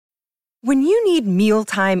When you need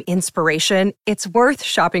mealtime inspiration, it's worth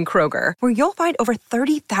shopping Kroger, where you'll find over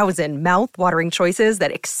 30,000 mouth-watering choices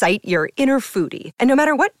that excite your inner foodie. And no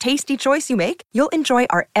matter what tasty choice you make, you'll enjoy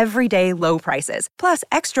our everyday low prices, plus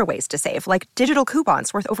extra ways to save, like digital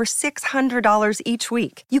coupons worth over $600 each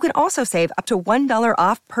week. You can also save up to $1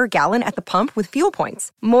 off per gallon at the pump with fuel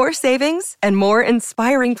points. More savings and more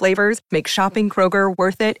inspiring flavors make shopping Kroger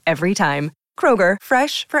worth it every time. Kroger,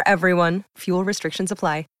 fresh for everyone. Fuel restrictions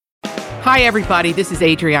apply. Hi, everybody. This is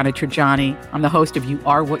Adriana Trajani. I'm the host of You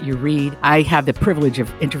Are What You Read. I have the privilege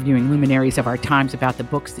of interviewing luminaries of our times about the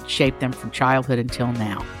books that shaped them from childhood until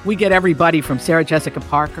now. We get everybody from Sarah Jessica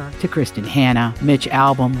Parker to Kristen Hanna, Mitch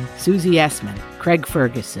Albom, Susie Essman, Craig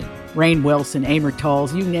Ferguson, Rainn Wilson, Amor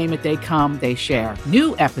Tolls, you name it, they come, they share.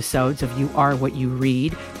 New episodes of You Are What You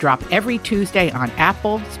Read drop every Tuesday on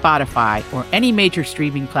Apple, Spotify, or any major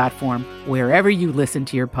streaming platform wherever you listen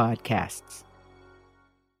to your podcasts.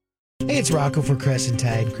 Hey, it's Rocco for Crescent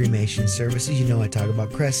Tide Cremation Services. You know I talk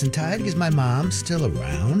about Crescent Tide because my mom, still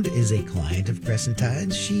around, is a client of Crescent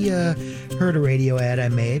Tide. She heard a radio ad I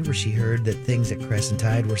made where she heard that things at Crescent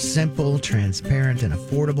Tide were simple, transparent, and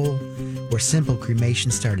affordable, where simple cremation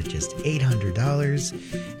started just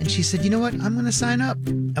 $800. And she said, you know what? I'm going to sign up.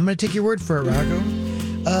 I'm going to take your word for it,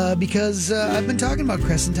 Rocco, because I've been talking about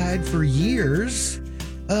Crescent Tide for years.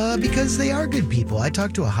 Because they are good people. I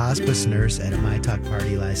talked to a hospice nurse at a My Talk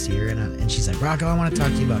party last year, and she's like, Rocco, I want to talk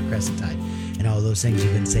to you about Crescent Tide and all those things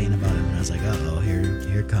you've been saying about him. And I was like, uh-oh,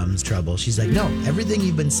 here comes trouble. She's like, no, everything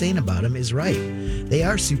you've been saying about him is right. They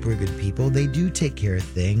are super good people. They do take care of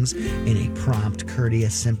things in a prompt,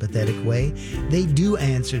 courteous, sympathetic way. They do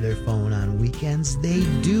answer their phone on weekends. They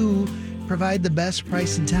do provide the best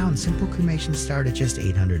price in town. Simple cremations start at just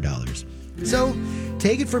 $800. So,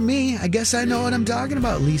 take it from me. I guess I know what I'm talking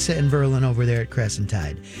about, Lisa and Verlin over there at Crescent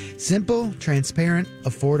Tide. Simple, transparent,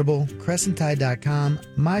 affordable, CrescentTide.com.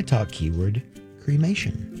 My talk keyword,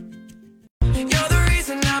 cremation. You're the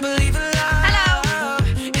reason I believe in love.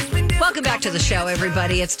 Hello. Welcome back to the show,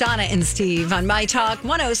 everybody. It's Donna and Steve on My Talk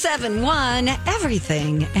 107.1,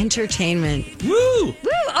 Everything Entertainment. Woo!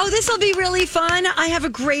 Woo! Oh, this will be really fun. I have a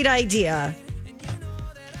great idea.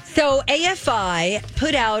 So AFI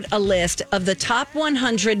put out a list of the top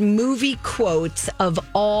 100 movie quotes of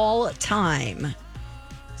all time.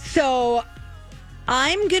 So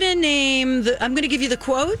I'm going to give you the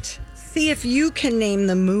quote. See if you can name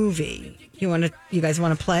the movie. You guys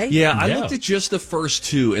want to play? Yeah, I looked at just the first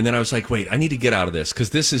two, and then I was like, wait, I need to get out of this because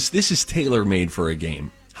this is tailor-made for a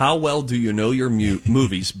game. How well do you know your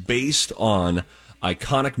movies based on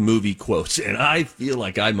iconic movie quotes? And I feel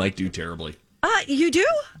like I might do terribly. You do?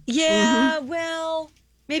 Yeah, Well,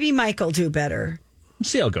 maybe Mike will do better. Let's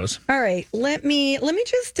see how it goes. All right, let me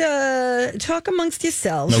just talk amongst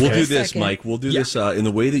yourselves. We'll do this, Mike. We'll do this in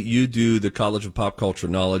the way that you do the College of Pop Culture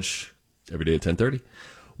Knowledge every day at 10:30.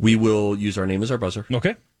 We will use our name as our buzzer.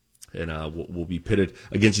 Okay. And we'll be pitted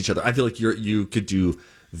against each other. I feel like you could do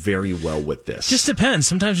very well with this. Just depends.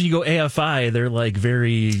 Sometimes when you go AFI, they're like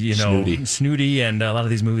very, snooty, and a lot of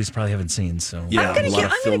these movies probably haven't seen. So yeah, I'm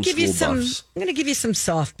going to give you some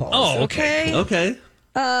softballs. Oh, okay. Okay.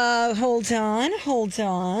 Hold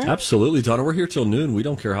on. Absolutely, Donna. We're here till noon. We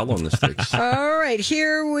don't care how long this takes. All right,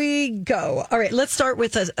 here we go. All right, let's start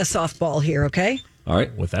with a softball here, okay? All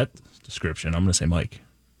right. With that description, I'm going to say Mike.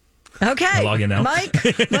 Okay. I'll log in now. Mike,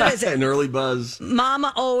 what is it? An early buzz.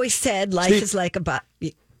 Mama always said life is like a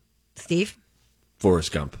Steve?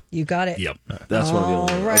 Forrest Gump. You got it. Yep. That's one of the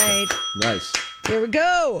only. All right. Okay. Nice. Here we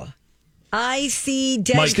go. I see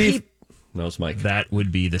dead people. No, it's Mike. That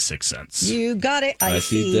would be The Sixth Sense. You got it. I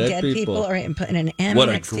see dead people. All right, I'm putting an M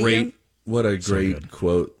next to you. What a great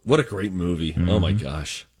quote. What a great movie. Mm-hmm. Oh, my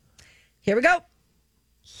gosh. Here we go.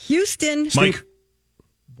 Houston. Mike.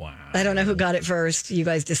 Wow. I don't know who got it first. You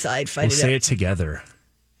guys decide. We'll say it together.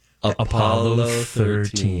 Apollo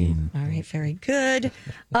 13. All right, very good.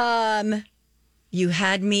 You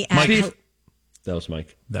had me at... Mike. That was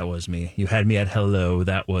Mike. That was me. You had me at hello.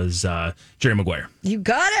 That was Jerry Maguire. You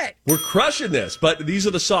got it. We're crushing this, but these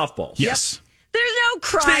are the softballs. Yes. Yep. There's no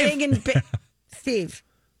crying and... Steve.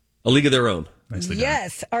 A League of Their Own. Nicely done.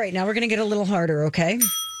 Yes. All right, now we're going to get a little harder, okay?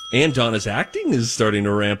 And Donna's acting is starting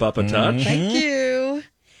to ramp up a touch. Thank you.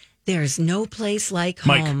 There's no place like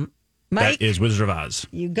home. Mike. That is Wizard of Oz.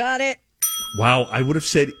 You got it. Wow, I would have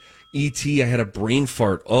said E.T. I had a brain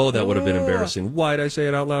fart. Oh, that would have been embarrassing. Why'd I say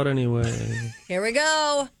it out loud anyway? Here we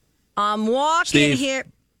go. I'm walking here.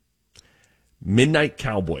 Midnight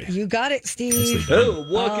Cowboy. You got it, Steve. Oh,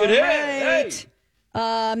 walk it in. Right.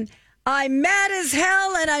 Hey. I'm mad as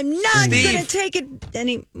hell, and I'm not going to take it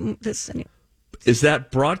any. Is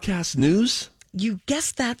that broadcast news? You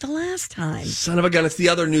guessed that the last time. Son of a gun, it's the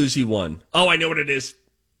other newsy one. Oh, I know what it is.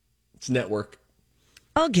 It's network.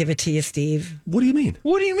 I'll give it to you, Steve. What do you mean?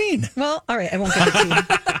 What do you mean? Well, all right, I won't give it to you.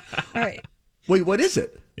 All right. Wait, what is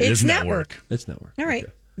it? It It's is network. It's network. All right.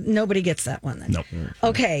 Okay. Nobody gets that one then. Nope.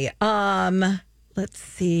 Okay. Let's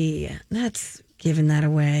see. That's giving that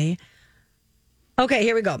away. Okay,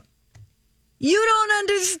 here we go. You don't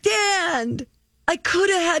understand. I could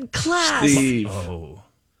have had class. Steve. Oh.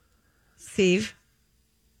 Steve,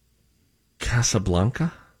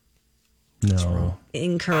 Casablanca? No.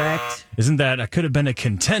 incorrect. Isn't that, I could have been a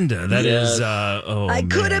contender. That Yes. is, I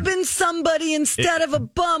could have been somebody instead of a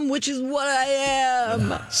bum, which is what I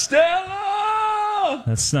am. Stella!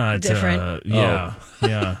 That's not, Different. yeah.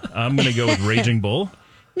 I'm going to go with Raging Bull.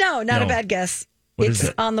 No, not a No. bad guess. What It's is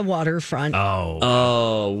it? on the waterfront.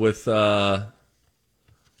 Oh, with the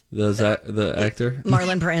actor?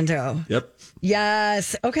 Marlon Brando. Yep.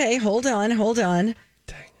 Yes. Okay, hold on. Dang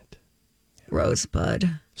it. Rosebud.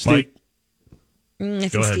 Steve. Mike. I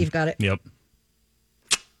think Go ahead. Steve got it. Yep.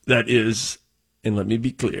 That is, and let me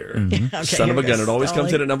be clear. Okay, Son of here a gun. It always comes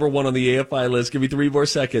Stalling. in at number one on the AFI list. Give me 3 more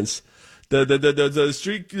seconds. The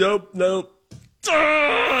street. Nope.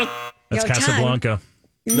 Ah! That's Yo, time. Casablanca.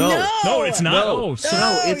 No. No, it's not. No. Oh, so,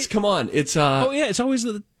 No, it's, come on. It's yeah, it's always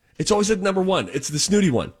the. it's always at number one. It's the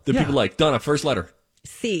snooty one that Yeah. people like. Donna, first letter.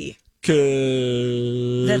 C.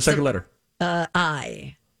 Second the- letter.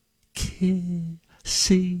 I. C.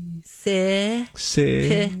 C.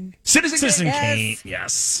 Citizen Citizen Yes. Kane.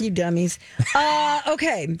 Yes. You dummies.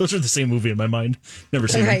 Okay. Those are the same movie in my mind. Never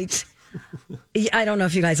seen it. Right. Yeah, I don't know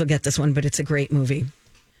if you guys will get this one, but it's a great movie.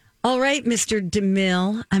 All right, Mr.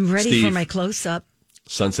 DeMille, I'm ready Steve. for my close-up.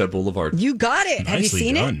 Sunset Boulevard. You got it. Have you Nicely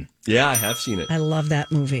seen it? done. Yeah, I have seen it. I love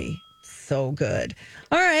that movie. So good.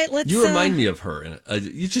 All right, let's. You remind me of her.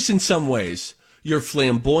 You just in some ways. You're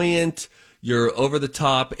flamboyant. You're over the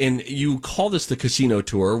top, and you call this the casino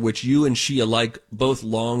tour, which you and she alike both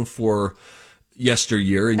long for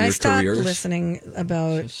yesteryear in I your stopped careers. listening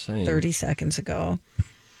about Just saying. 30 seconds ago.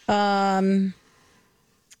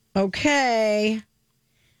 Okay.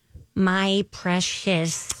 My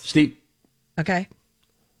precious. Steve, Okay.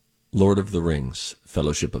 Lord of the Rings,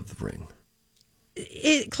 Fellowship of the Ring.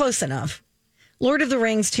 Close enough. Lord of the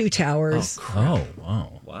Rings, Two Towers. Oh,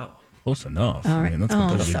 wow. Wow. Close enough. All I right. mean, that's a Oh,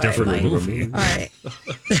 completely sorry, different Mike. movie. All right.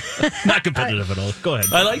 Not competitive at all. Go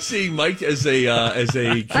ahead. I like seeing Mike as a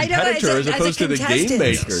competitor as as a opposed to the game contestant.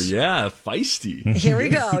 maker. Yeah, feisty. Here we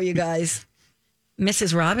go, you guys.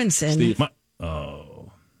 Mrs. Robinson. Steve,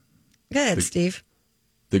 Oh, Go ahead, Steve.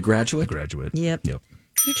 The Graduate. Graduate. Yep. Yep.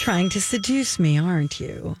 You're trying to seduce me, aren't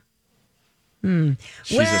you?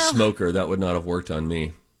 She's a Well- smoker. That would not have worked on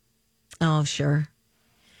me. Oh, sure.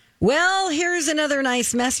 Well, here's another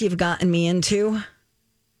nice mess you've gotten me into.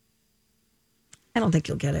 I don't think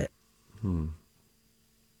you'll get it.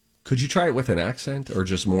 Could you try it with an accent or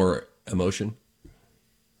just more emotion?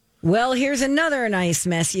 Well, here's another nice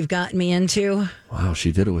mess you've gotten me into. Wow,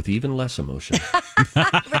 she did it with even less emotion.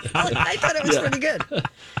 I thought it was pretty good.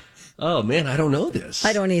 Oh, man, I don't know this.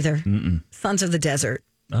 I don't either. Sons of the Desert.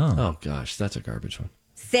 Oh, gosh, that's a garbage one.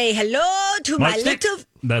 Say hello to my Mike, little.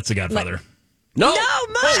 That's The Godfather. No,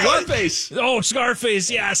 Mike! Scarface. Oh, Scarface.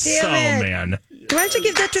 Yes. Damn Oh, it. man. Do I have to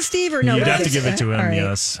give that to Steve or no? You'd have to Because- give it to him. All right.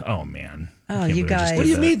 Yes. Oh, man. I Oh, can't you believe I just guys. did What do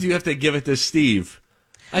you that. mean? Do you have to give it to Steve?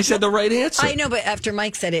 I said the right answer. I know, but after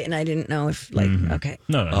Mike said it, and I didn't know if, like, okay.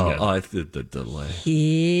 No, no. Oh, yeah. I did the delay.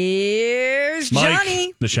 Here's Mike,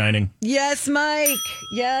 Johnny. The Shining. Yes, Mike.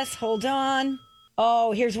 Yes, hold on.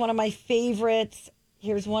 Oh, here's one of my favorites.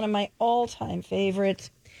 Here's one of my all-time favorites.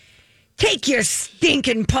 Take your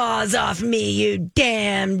stinking paws off me, you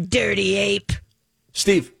damn dirty ape.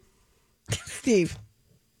 Steve, Steve.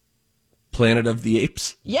 Planet of the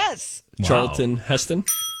Apes. Yes. Wow. Charlton Heston.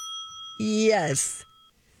 Yes.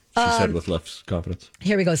 She said with less confidence.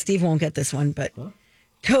 Here we go. Steve won't get this one, but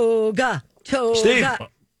Toga. Steve.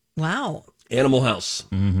 Wow. Animal House.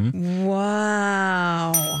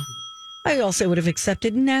 Wow. I also would have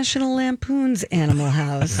accepted National Lampoon's Animal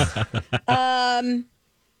House.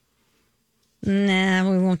 Nah,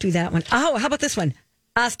 we won't do that one. Oh, how about this one?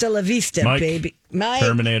 Hasta la vista, Mike. baby. Mike.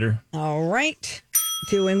 Terminator. All right.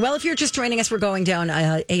 Doing well. If you're just joining us, we're going down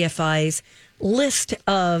AFI's list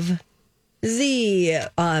of the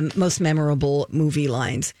most memorable movie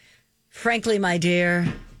lines. Frankly, my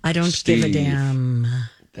dear, I don't give a Steve. damn.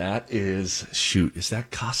 That is, shoot, is that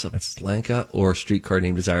Casablanca or Streetcar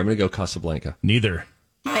Named Desire? I'm going to go Casablanca. Neither.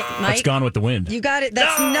 Mike, That's Gone with the Wind. You got it.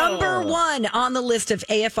 That's number one on the list of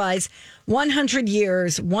AFI's 100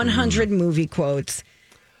 years, 100 movie quotes.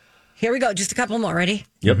 Here we go. Just a couple more. Ready?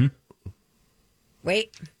 Yep.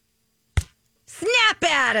 Wait. Snap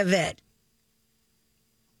out of it.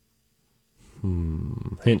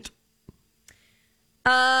 Hint.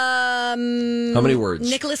 How many words?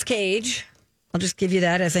 Nicolas Cage. I'll just give you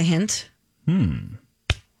that as a hint. Snap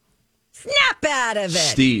out of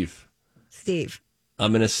it. Steve.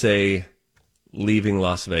 I'm going to say Leaving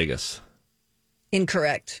Las Vegas.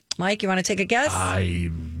 Incorrect. Mike, you want to take a guess?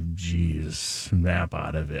 Snap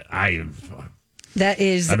out of it. That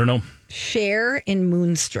is. I don't know. Cher in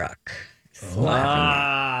Moonstruck.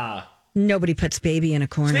 Nobody puts baby in a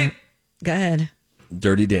corner. Steve. Go ahead.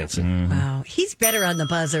 Dirty Dancing. Wow. He's better on the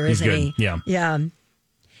buzzer, He's isn't good. he? Yeah. Yeah.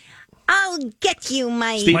 I'll get you,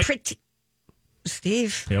 my pretty.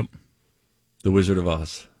 Steve. Yep. The Wizard of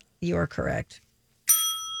Oz. You're correct.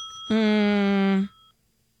 You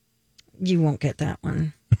won't get that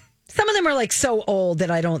one. Some of them are like so old that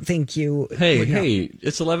I don't think you. Hey,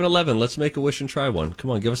 it's 11:11. Let's make a wish and try one.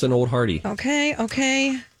 Come on, give us an old hearty.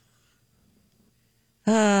 Okay.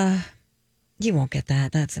 You won't get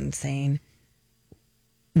that. That's insane.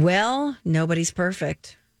 Well, nobody's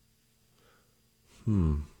perfect.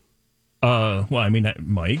 Well, I mean,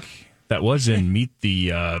 Mike, that was in Meet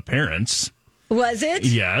the Parents. Was it?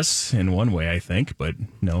 Yes, in one way, I think, but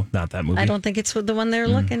no, not that movie. I don't think it's the one they're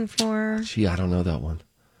looking for. Gee, I don't know that one.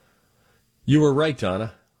 You were right,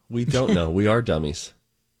 Donna. We don't know. We are dummies.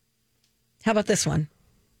 How about this one?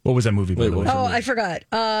 What was that movie? By the way? Oh, I forgot.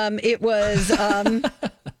 It was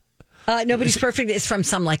Nobody's Perfect. It's from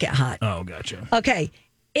Some Like It Hot. Oh, gotcha. Okay.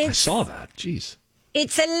 I saw that. Jeez.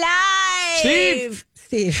 It's alive.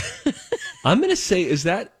 Steve. I'm going to say, is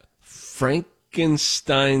that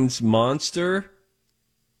Frankenstein's monster?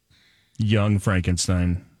 Young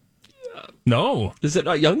Frankenstein. No. Is it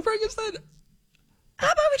not Young Frankenstein? How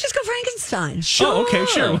about we just go Frankenstein? Sure. Oh, okay,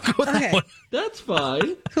 sure. We'll go with that one. That's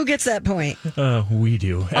fine. Who gets that point? We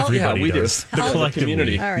do. Everybody we does. do. The collective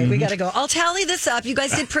community. All right, we got to go. I'll tally this up. You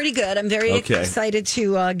guys did pretty good. I'm very excited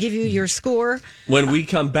to give you your score. When we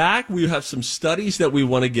come back, we have some studies that we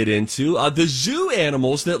want to get into. The zoo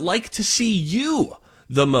animals that like to see you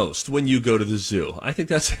the most when you go to the zoo. I think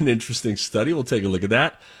that's an interesting study. We'll take a look at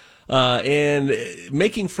that. And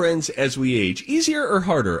making friends as we age. Easier or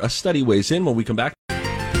harder? A study weighs in when we come back.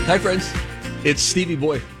 Hi, friends. It's Stevie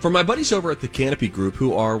Boy. For my buddies over at the Canopy Group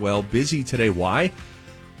who are, busy today. Why?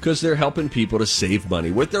 Because they're helping people to save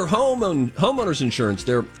money with their homeowner's insurance,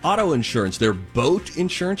 their auto insurance, their boat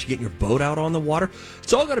insurance. You get your boat out on the water.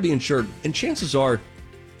 It's all got to be insured. And chances are,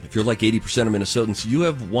 if you're like 80% of Minnesotans, you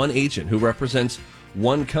have one agent who represents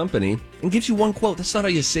one company and gives you one quote. That's not how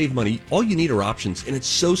you save money. All you need are options, and it's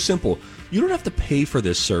so simple. You don't have to pay for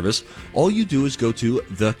this service. All you do is go to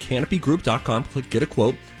thecanopygroup.com, click get a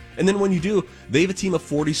quote, and then when you do, they have a team of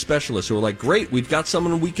 40 specialists who are like, great, we've got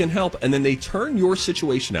someone we can help, and then they turn your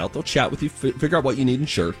situation out. They'll chat with you, figure out what you need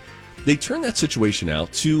insured. They turn that situation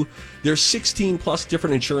out to their 16-plus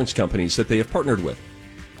different insurance companies that they have partnered with.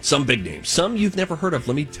 Some big names, some you've never heard of.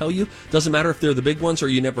 Let me tell you, doesn't matter if they're the big ones or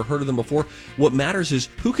you never heard of them before. What matters is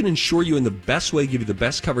who can insure you in the best way, give you the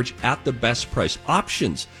best coverage at the best price.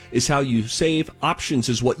 Options is how you save. Options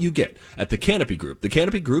is what you get at the Canopy Group,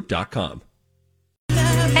 thecanopygroup.com.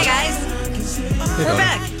 Hey, guys. We're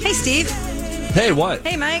back. Hey, Steve. Hey, what?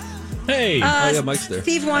 Hey, Mike. Hey. Yeah, Mike's there.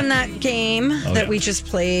 Steve won that game that we just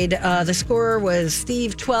played. The score was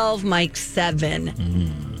Steve 12, Mike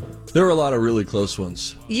 7. There were a lot of really close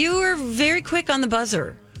ones. You were very quick on the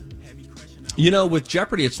buzzer. You know, with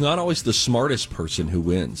Jeopardy, it's not always the smartest person who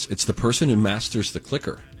wins. It's the person who masters the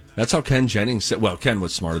clicker. That's how Ken Jennings said. Well, Ken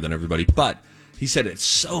was smarter than everybody, but he said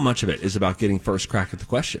so much of it is about getting first crack at the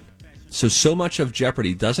question. So much of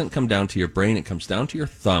Jeopardy doesn't come down to your brain. It comes down to your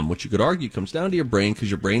thumb, which you could argue comes down to your brain because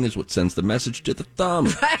your brain is what sends the message to the thumb.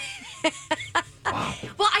 Wow.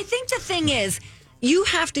 Well, I think the thing is, you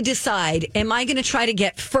have to decide, am I going to try to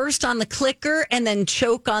get first on the clicker and then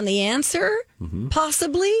choke on the answer,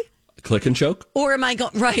 possibly? Click and choke? Or am I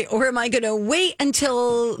going to wait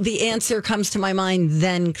until the answer comes to my mind,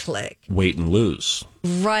 then click? Wait and lose.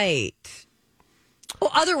 Right.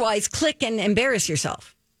 Well, otherwise, click and embarrass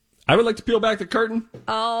yourself. I would like to peel back the curtain.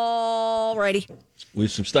 All righty. We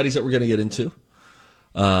have some studies that we're going to get into.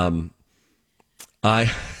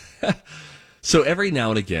 So every now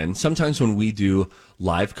and again, sometimes when we do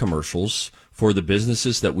live commercials for the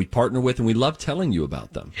businesses that we partner with, and we love telling you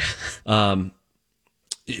about them,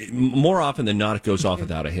 more often than not, it goes off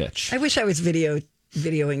without a hitch. I wish I was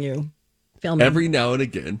videoing you, filming. Every now and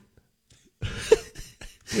again,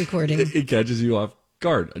 recording. It catches you off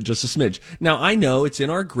guard, just a smidge. Now, I know it's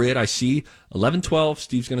in our grid. I see 11:12.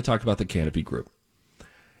 Steve's going to talk about the Canopy Group.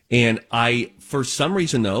 And for some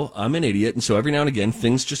reason, though, I'm an idiot. And so every now and again,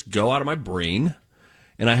 things just go out of my brain.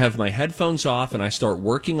 and I have my headphones off and I start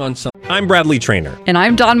working on something. I'm Bradley Trainer. And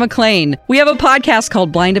I'm Don McClain. We have a podcast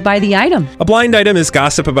called Blinded by the Item. A blind item is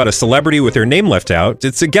gossip about a celebrity with their name left out.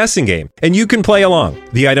 It's a guessing game, and you can play along.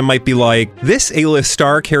 The item might be like, this A-list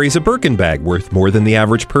star carries a Birkin bag worth more than the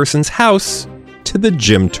average person's house to the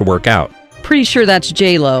gym to work out. Pretty sure that's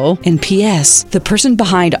J-Lo. And P.S. the person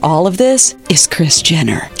behind all of this is Kris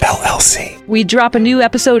Jenner, LLC. We drop a new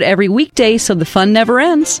episode every weekday so the fun never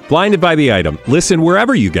ends. Blinded by the Item. Listen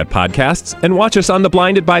wherever you get podcasts and watch us on the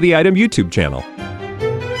Blinded by the Item YouTube channel.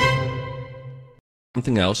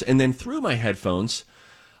 Something else, and then through my headphones,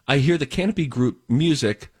 I hear the Canopy Group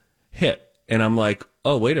music hit, and I'm like,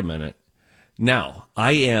 oh, wait a minute. Now,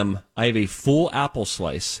 I have a full apple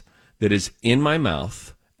slice that is in my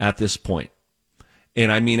mouth at this point.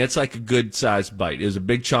 And I mean, it's like a good sized bite. It was a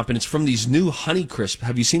big chomp, and it's from these new Honey Crisps.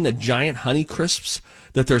 Have you seen the giant Honey Crisps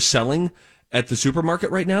that they're selling at the supermarket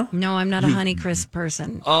right now? No, I'm not a Honey Crisp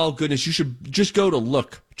person. Oh, goodness. You should just go to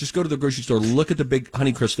look. Just go to the grocery store. Look at the big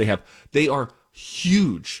Honey Crisps they have. They are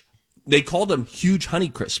huge. They call them huge Honey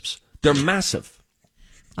Crisps. They're massive.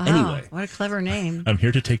 Oh, anyway. What a clever name. I'm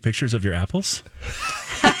here to take pictures of your apples.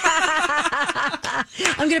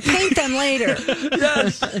 I'm going to paint them later.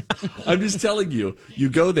 Yes. I'm just telling you. You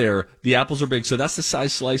go there, the apples are big. So that's the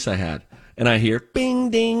size slice I had. And I hear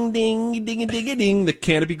bing, ding, ding, ding, ding, ding, the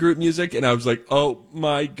Canopy Group music. And I was like, oh,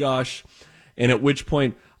 my gosh. And at which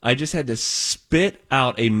point, I just had to spit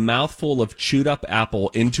out a mouthful of chewed up apple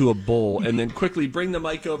into a bowl and then quickly bring the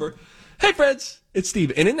mic over. Hey, friends, it's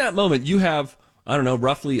Steve. And in that moment, you have, I don't know,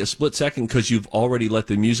 roughly a split second because you've already let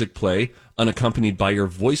the music play unaccompanied by your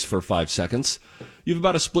voice for 5 seconds. You have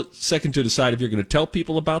about a split second to decide if you're going to tell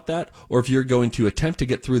people about that or if you're going to attempt to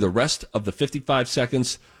get through the rest of the 55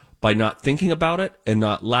 seconds by not thinking about it and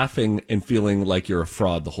not laughing and feeling like you're a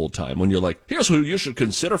fraud the whole time. When you're like, here's who you should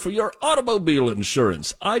consider for your automobile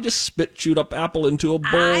insurance. I just spit chewed up apple into a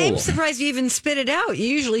bowl. I'm surprised you even spit it out. You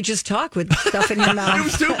usually just talk with stuff in your mouth. It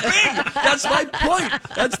was too big. That's my point.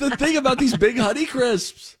 That's the thing about these big Honey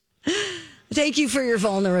Crisps. Thank you for your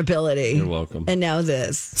vulnerability. You're welcome. And now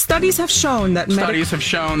this. Studies have shown that the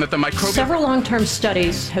microbial... Several long-term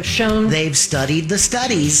studies have shown... They've studied the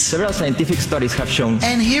studies. Several scientific studies have shown...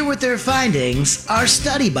 And here with their findings are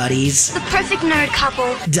study buddies. The perfect nerd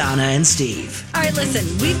couple. Donna and Steve. All right,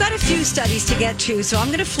 listen, we've got a few studies to get to, so I'm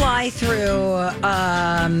going to fly through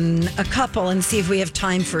a couple and see if we have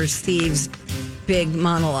time for Steve's big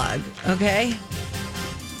monologue, okay?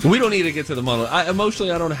 We don't need to get to the monologue.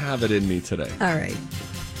 Emotionally, I don't have it in me today. All right.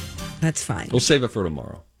 That's fine. We'll save it for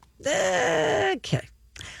tomorrow. Okay.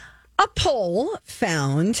 A poll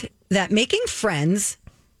found that making friends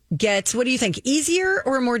gets, what do you think, easier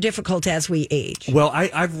or more difficult as we age? Well,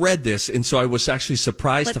 I've read this, and so I was actually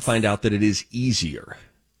surprised to find out that it is easier.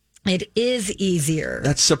 It is easier.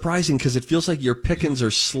 That's surprising because it feels like your pickings are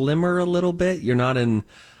slimmer a little bit. You're not in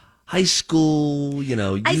high school,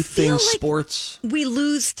 youth things, sports. We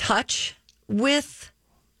lose touch with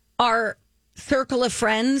our circle of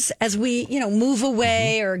friends as we, move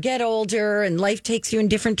away or get older and life takes you in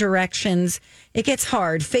different directions. It gets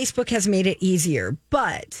hard. Facebook has made it easier.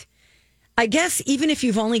 But I guess even if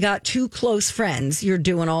you've only got 2 close friends, you're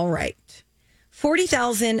doing all right.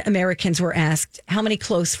 40,000 Americans were asked how many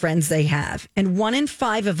close friends they have. And 1 in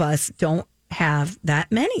 5 of us don't have that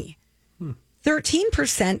many.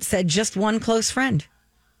 13% said just 1 close friend.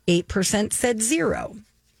 8% said 0.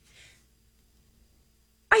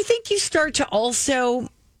 I think you start to also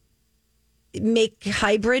make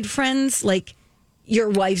hybrid friends, like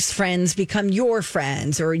your wife's friends become your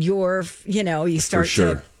friends, or you start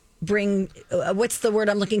to bring, what's the word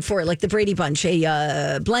I'm looking for? Like the Brady Bunch,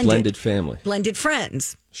 a blended family. Blended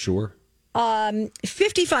friends. Sure.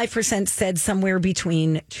 55% said somewhere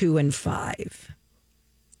between 2 and 5.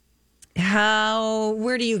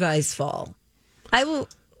 Where do you guys fall? You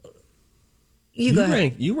go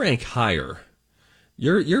ahead. You rank higher.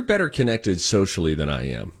 You're better connected socially than I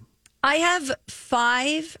am. I have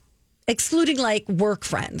 5, excluding like work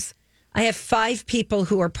friends. I have 5 people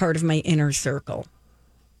who are part of my inner circle.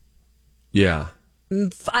 Yeah.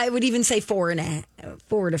 I would even say 4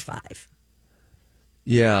 to 5.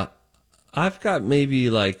 Yeah. I've got maybe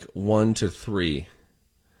like 1 to 3.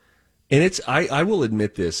 And it's, I will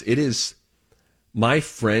admit this, it is my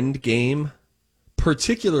friend game,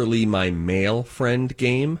 particularly my male friend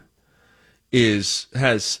game, has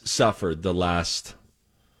suffered the last,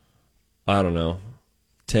 I don't know,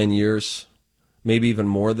 10 years, maybe even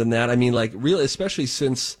more than that. I mean, like, really, especially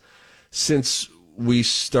since we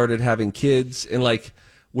started having kids, and like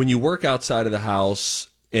when you work outside of the house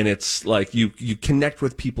and it's like you connect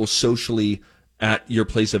with people socially at your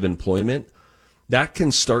place of employment. that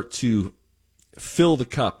can start to fill the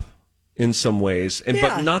cup in some ways,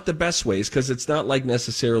 but not the best ways, because it's not like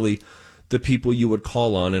necessarily the people you would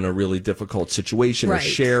call on in a really difficult situation or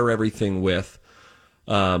share everything with.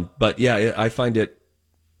 But yeah, I find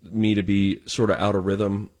me to be sort of out of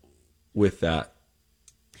rhythm with that.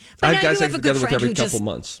 But I guys you I have a get good together with friend every who couple just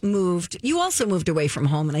months. moved. You also moved away from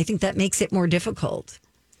home, and I think that makes it more difficult.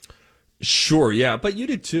 Sure, yeah, but you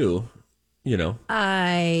did too, you know.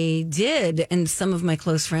 I did, and some of my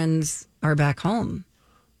close friends are back home.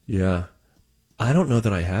 Yeah. I don't know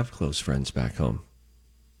that I have close friends back home.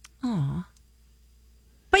 Oh.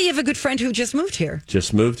 But you have a good friend who just moved here.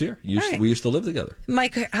 Just moved here. We used to live together.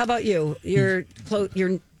 Mike, how about you? Your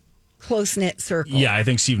close-knit circle. Yeah, I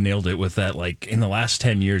think Steve nailed it with that. Like, in the last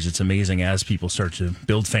 10 years, it's amazing as people start to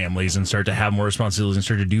build families and start to have more responsibilities and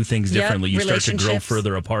start to do things differently. You start to grow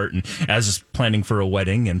further apart. And as planning for a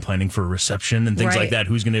wedding and planning for a reception and things like that,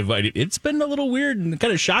 who's going to invite it? It's been a little weird and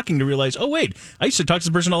kind of shocking to realize, oh, wait, I used to talk to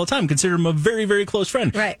this person all the time, consider him a very, very close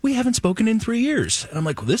friend. Right. We haven't spoken in 3 years. And I'm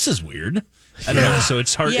like, well, this is weird. I don't know. So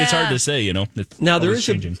it's hard. It's hard to say, you know. Now, there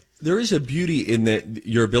is a beauty in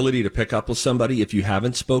your ability to pick up with somebody if you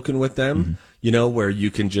haven't spoken with them, you know, where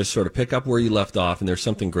you can just sort of pick up where you left off, and there's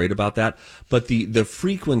something great about that. But the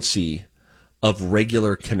frequency of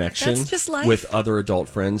regular connection with other adult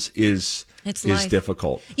friends is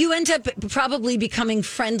difficult. You end up probably becoming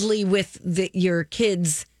friendly with your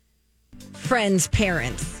kids' friends'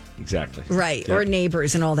 parents. Exactly. Right, or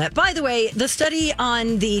neighbors and all that. By the way, the study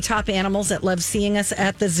on the top animals that love seeing us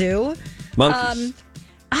at the zoo. Monkeys.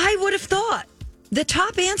 I would have thought the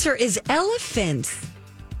top answer is elephants.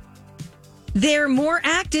 They're more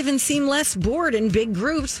active and seem less bored in big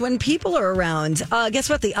groups when people are around.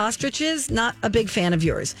 Guess what? The ostriches, not a big fan of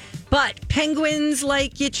yours. But penguins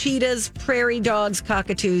like you, cheetahs, prairie dogs,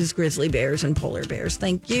 cockatoos, grizzly bears, and polar bears.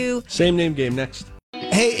 Thank you. Same name game next.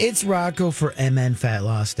 Hey, it's Rocco for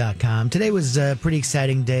mnfatloss.com. Today was a pretty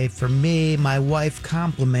exciting day for me. My wife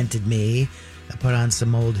complimented me. I put on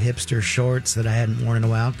some old hipster shorts that I hadn't worn in a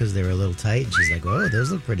while because they were a little tight. And she's like, "Oh, those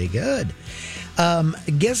look pretty good."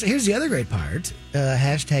 Here's the other great part.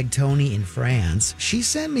 Hashtag Tony in France. She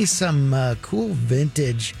sent me some cool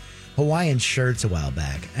vintage Hawaiian shirts a while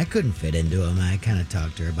back. I couldn't fit into them. I kind of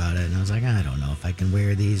talked to her about it, and I was like, I don't know if I can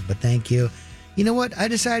wear these, but thank you. You know what? I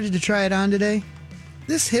decided to try it on today.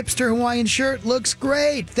 This hipster Hawaiian shirt looks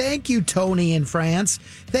great. Thank you, Tony in France.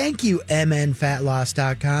 Thank you,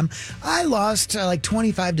 mnfatloss.com. I lost like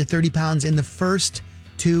 25 to 30 pounds in the first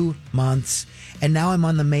 2 months, and now I'm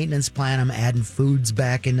on the maintenance plan. I'm adding foods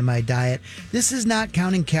back into my diet. This is not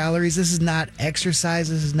counting calories. This is not exercise.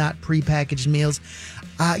 This is not prepackaged meals.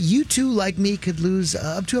 You too, like me, could lose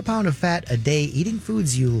up to a pound of fat a day eating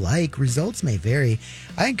foods you like. Results may vary.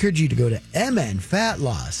 I encourage you to go to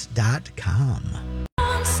mnfatloss.com.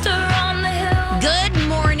 Good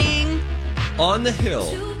morning. On the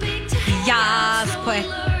hill. Yes.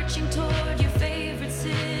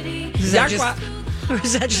 Is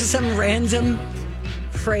that just some random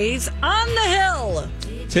phrase? On the hill.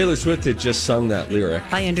 Taylor Swift had just sung that lyric.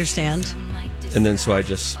 I understand. And then so I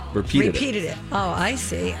just repeated it. Oh, I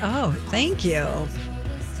see. Oh, thank you.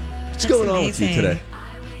 What's going on with you today?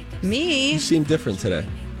 Me? You seem different today.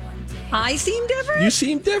 I seem different? You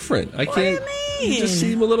seem different. What do you mean? You just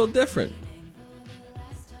seem a little different.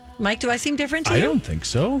 Mike, do I seem different to you? I don't think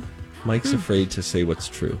so. Mike's afraid to say what's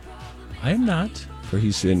true. I am not. For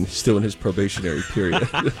he's still in his probationary period.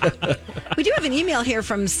 We do have an email here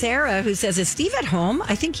from Sarah who says, is Steve at home?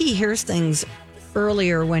 I think he hears things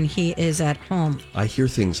earlier when he is at home. I hear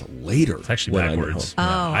things later. It's actually backwards. Oh.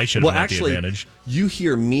 Yeah, I should have had the advantage. You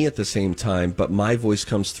hear me at the same time, but my voice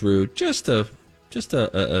comes through just a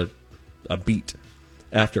beat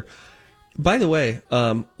after. By the way,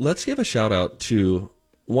 let's give a shout out to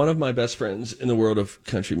one of my best friends in the world of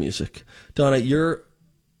country music. Donna, you're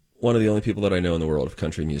one of the only people that I know in the world of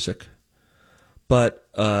country music. But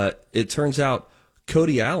it turns out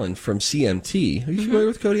Cody Allen from CMT. Are you familiar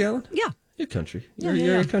with Cody Allen? Yeah. You're country.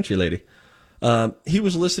 You're a country lady. He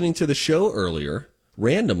was listening to the show earlier.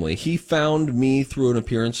 Randomly, he found me through an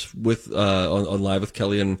appearance with on Live with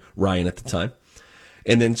Kelly and Ryan at the time,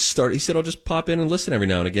 and then he said, "I'll just pop in and listen every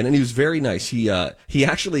now and again." And he was very nice. He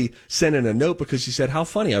actually sent in a note because he said, "How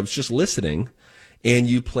funny! I was just listening, and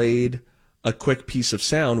you played a quick piece of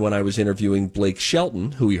sound when I was interviewing Blake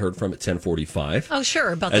Shelton, who we heard from at 10:45. Oh,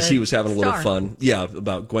 sure. As he was having a little fun. Yeah,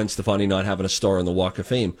 about Gwen Stefani not having a star on the Walk of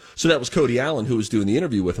Fame. So that was Cody Allen who was doing the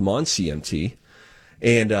interview with him on CMT.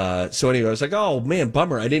 And so anyway, I was like, oh, man,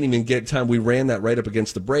 bummer. I didn't even get time. We ran that right up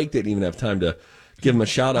against the break. Didn't even have time to give him a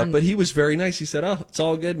shout out. But he was very nice. He said, oh, it's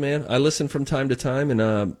all good, man. I listen from time to time.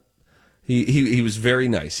 And He was very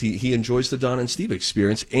nice. He enjoys the Donna and Steve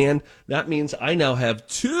experience, and that means I now have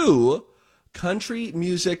 2 country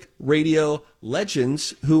music radio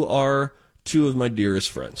legends who are 2 of my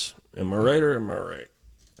dearest friends. Am I right or am I right?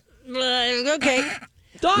 Okay.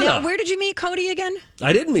 Donna. Now, where did you meet Cody again?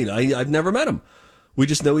 I didn't meet him. I've never met him. We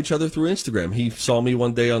just know each other through Instagram. He saw me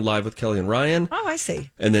one day on Live with Kelly and Ryan. Oh, I see.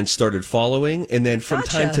 And then started following. And then from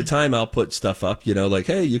time to time, I'll put stuff up, like,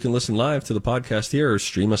 hey, you can listen live to the podcast here or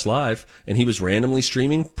stream us live. And he was randomly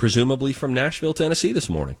streaming, presumably from Nashville, Tennessee this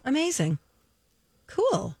morning. Amazing.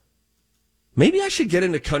 Cool. Maybe I should get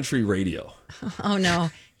into country radio. Oh, no.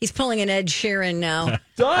 He's pulling an Ed Sheeran now.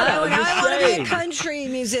 Donna, I want to be a country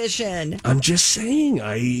musician. I'm just saying.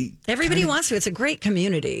 Everybody wants to. It's a great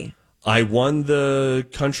community. I won the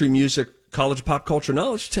country music college pop culture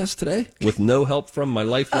knowledge test today with no help from my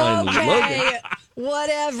lifeline, Logan.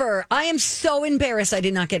 Whatever. I am so embarrassed I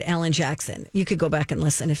did not get Alan Jackson. You could go back and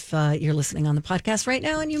listen if you're listening on the podcast right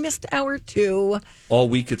now and you missed hour 2. All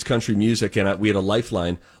week it's country music, and we had a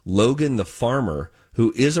lifeline. Logan the farmer,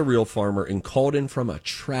 who is a real farmer and called in from a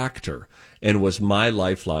tractor and was my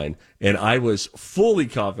lifeline. And I was fully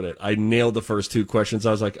confident I nailed the first 2 questions.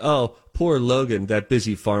 I was like, oh, poor Logan, that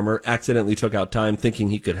busy farmer, accidentally took out time thinking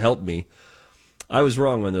he could help me. I was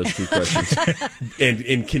wrong on those 2 questions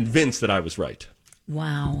and convinced that I was right.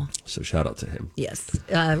 Wow. So shout out to him. Yes.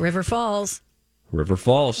 River Falls. River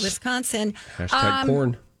Falls. Wisconsin. Hashtag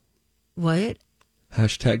corn. What?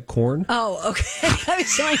 Hashtag corn. Oh, okay. I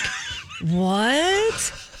was like,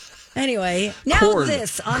 what? Anyway, now corn.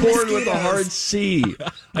 this on corn mosquitoes. With a hard C.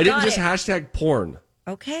 I didn't just hashtag porn.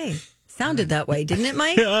 Okay. Sounded that way, didn't it,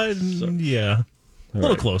 Mike? Yeah. A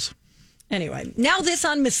little close. Anyway, now this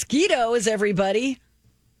on mosquitoes, everybody.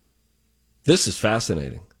 This is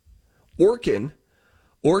fascinating. Orkin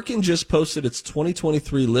just posted its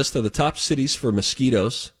 2023 list of the top cities for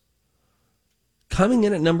mosquitoes. Coming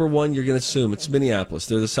in at number 1, you're going to assume it's Minneapolis.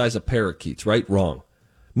 They're the size of parakeets, right? Wrong.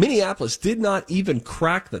 Minneapolis did not even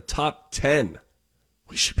crack the top 10.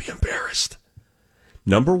 We should be embarrassed.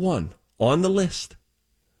 Number 1 on the list,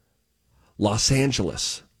 Los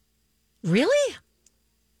Angeles. Really?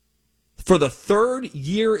 For the 3rd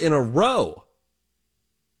year in a row.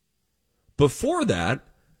 Before that,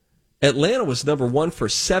 Atlanta was number 1 for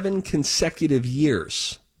 7 consecutive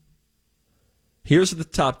years. Here's the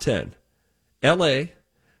top 10. L.A.,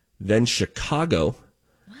 then Chicago,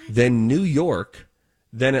 then New York,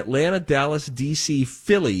 then Atlanta, Dallas, D.C.,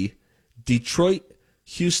 Philly, Detroit,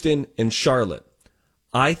 Houston, and Charlotte.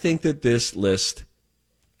 I think that this list,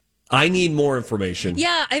 I need more information.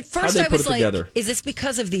 Yeah, at first I was like, is this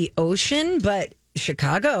because of the ocean? But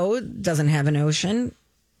Chicago doesn't have an ocean.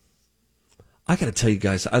 I got to tell you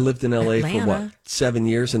guys, I lived in L.A. for 7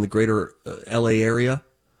 years in the greater L.A. area.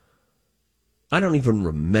 I don't even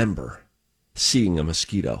remember seeing a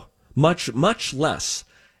mosquito, much less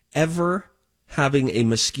ever having a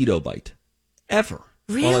mosquito bite, ever.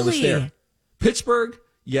 Really? While I was there. Pittsburgh,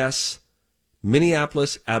 yes.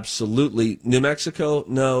 Minneapolis, absolutely. New Mexico,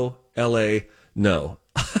 no. L.A., no.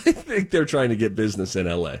 I think they're trying to get business in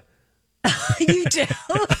L.A. You do?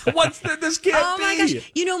 This can't be. Oh, my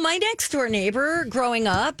gosh. You know, my next door neighbor growing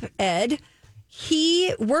up, Ed,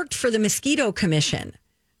 he worked for the Mosquito Commission.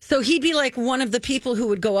 So he'd be like one of the people who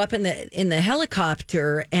would go up in the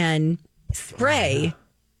helicopter and spray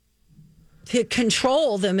to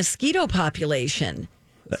control the mosquito population.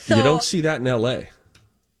 So, you don't see that in L.A.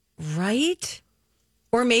 Right?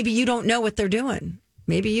 Or maybe you don't know what they're doing.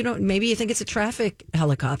 Maybe you think it's a traffic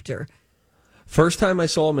helicopter. First time I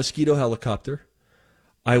saw a mosquito helicopter,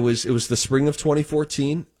 it was the spring of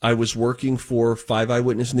 2014. I was working for 5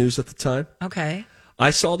 Eyewitness News at the time. Okay. I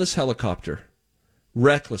saw this helicopter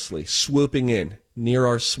recklessly swooping in near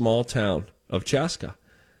our small town of Chaska.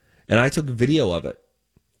 And I took video of it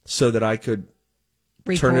so that I could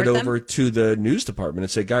turn it over to the news department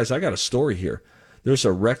and say, guys, I got a story here. There's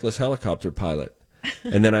a reckless helicopter pilot.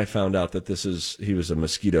 And then I found out that he was a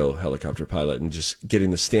mosquito helicopter pilot and just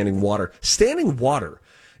getting the standing water. Standing water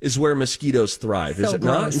is where mosquitoes thrive, is it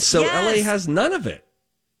not? And so yes. LA has none of it.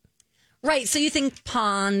 Right. So you think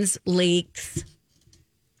ponds, lakes,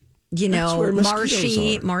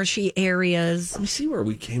 marshy areas. Let me see where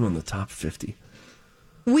we came on the top 50.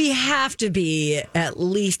 We have to be at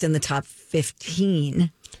least in the top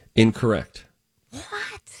 15. Incorrect.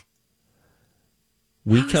 What?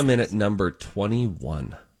 We come in at number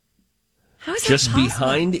 21. How is that just possible?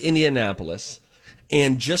 Behind Indianapolis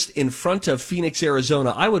and just in front of Phoenix, Arizona.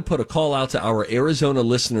 I would put a call out to our Arizona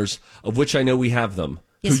listeners, of which I know we have them,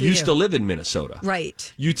 yes, who used to live in Minnesota.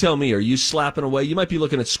 Right. You tell me, are you slapping away? You might be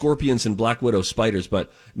looking at scorpions and black widow spiders,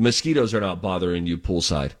 but mosquitoes are not bothering you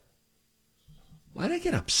poolside. Why did I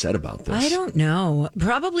get upset about this? I don't know.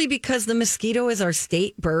 Probably because the mosquito is our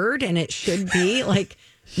state bird and it should be like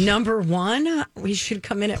number one. We should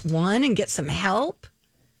come in at 1 and get some help.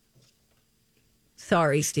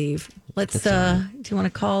 Sorry, Steve. Let's, do you want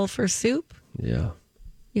to call for soup? Yeah.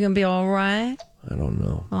 You going to be all right? I don't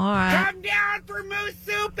know. All right. Come down for moose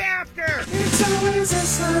soup after. It's always a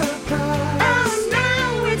surprise. Oh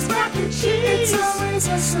no, it's mac and cheese. It's always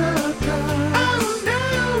a surprise. Oh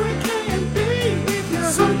no, it can't be with your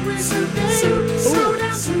hungry soup. So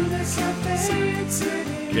down to the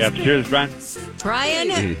cafe. Yeah, cheers, Brian.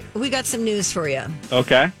 Brian, we got some news for you.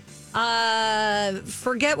 Okay.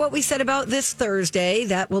 Forget what we said about this Thursday.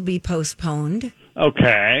 That will be postponed.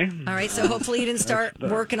 Okay. All right, so hopefully you didn't start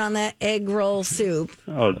working on that egg roll soup.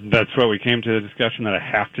 Oh, that's where we came to the discussion that I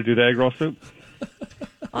have to do the egg roll soup?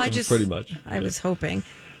 Pretty much. I was hoping,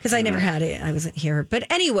 because I never had it. I wasn't here. But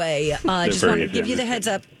anyway, I just wanted to give you the heads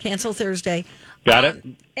up. Cancel Thursday. Got it.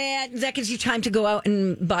 And that gives you time to go out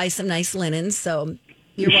and buy some nice linens. So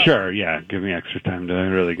you're sure, yeah. Give me extra time to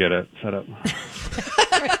really get it set up.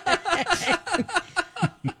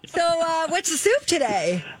 So what's the soup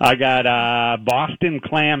today? I got Boston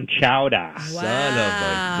clam chowder. Wow. Son of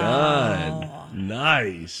a gun.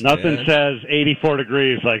 Nice. Nothing man. says 84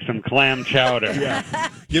 degrees like some clam chowder. Yeah.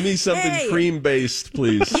 Give me something cream-based,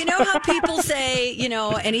 please. You know how people say,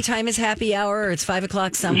 anytime is happy hour or it's 5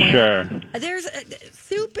 o'clock somewhere? Sure. There's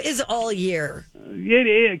soup is all year.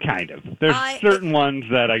 It kind of. There's certain ones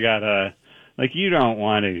that I gotta, like, you don't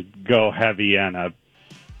want to go heavy on a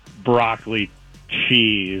broccoli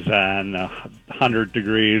cheese on 100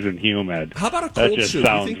 degrees and humid. How about a cold that just soup?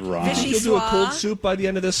 Sounds you think wrong. You'll do a cold soup by the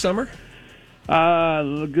end of this summer?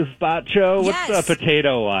 Gazpacho. Yes. What's the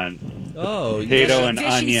potato one? Oh, potato and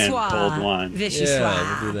Vichyssoise. onion cold one.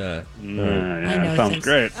 Vichyssoise. We'll do that. Yeah, sounds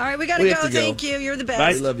great. All right, we gotta go. Thank you. You're the best.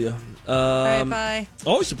 I love you. All right, bye.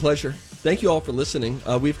 Always a pleasure. Thank you all for listening.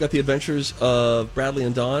 We've got the adventures of Bradley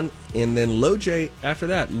and Dawn, and then Lo J after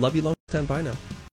that. Love you long time. Bye now.